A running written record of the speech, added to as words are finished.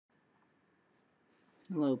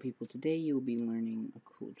Hello people, today you will be learning a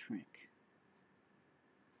cool trick.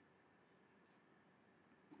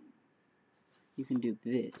 You can do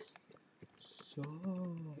this. Sup.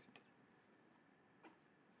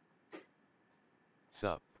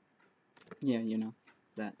 Sup. Yeah, you know,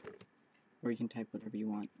 that. Or you can type whatever you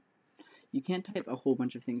want. You can't type a whole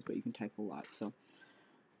bunch of things, but you can type a lot, so.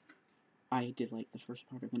 I did like the first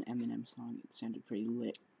part of an Eminem song, it sounded pretty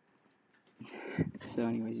lit. So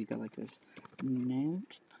anyways, you got like this.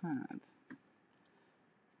 Notepad.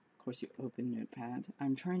 Of course you open Notepad.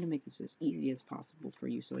 I'm trying to make this as easy as possible for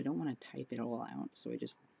you, so I don't want to type it all out, so I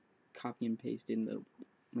just copy and paste in the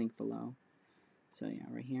link below. So yeah,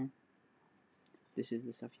 right here. This is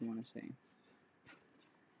the stuff you want to say.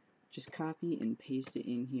 Just copy and paste it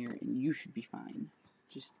in here, and you should be fine.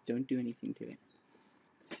 Just don't do anything to it.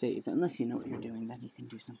 Save. Unless you know what you're doing, then you can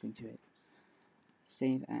do something to it.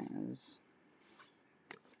 Save as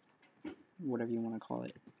whatever you want to call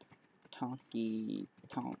it. Talky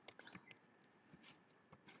talk.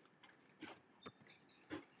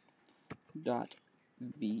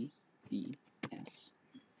 .vbs.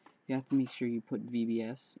 You have to make sure you put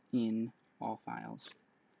VBS in all files.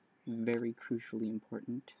 Very crucially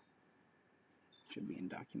important. Should be in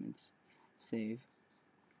documents. Save.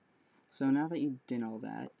 So now that you've done all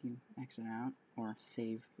that, you exit out, or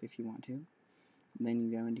save if you want to. Then you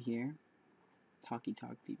go into here, Talky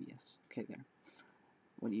Talk VBS. Okay, there.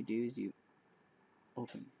 What you do is you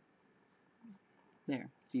open.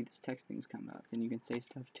 There. See this text things come up, and you can say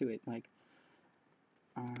stuff to it like,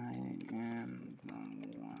 I am the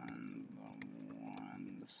one,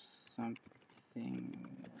 something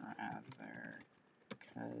rather,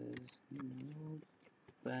 because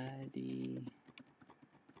nobody,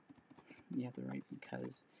 you have to write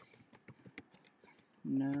because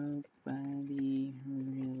nobody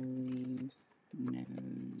really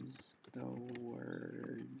knows the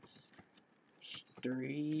words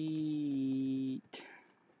street.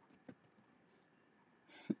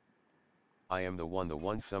 I am the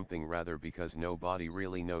one something rather because nobody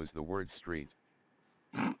really knows the word street.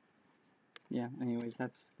 Yeah, anyways,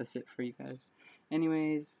 that's it for you guys.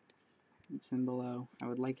 Anyways, it's in below. I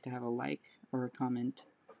would like to have a like or a comment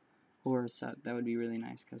or a sub. That would be really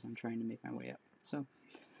nice because I'm trying to make my way up. So,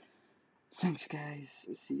 thanks guys.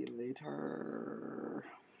 See you later.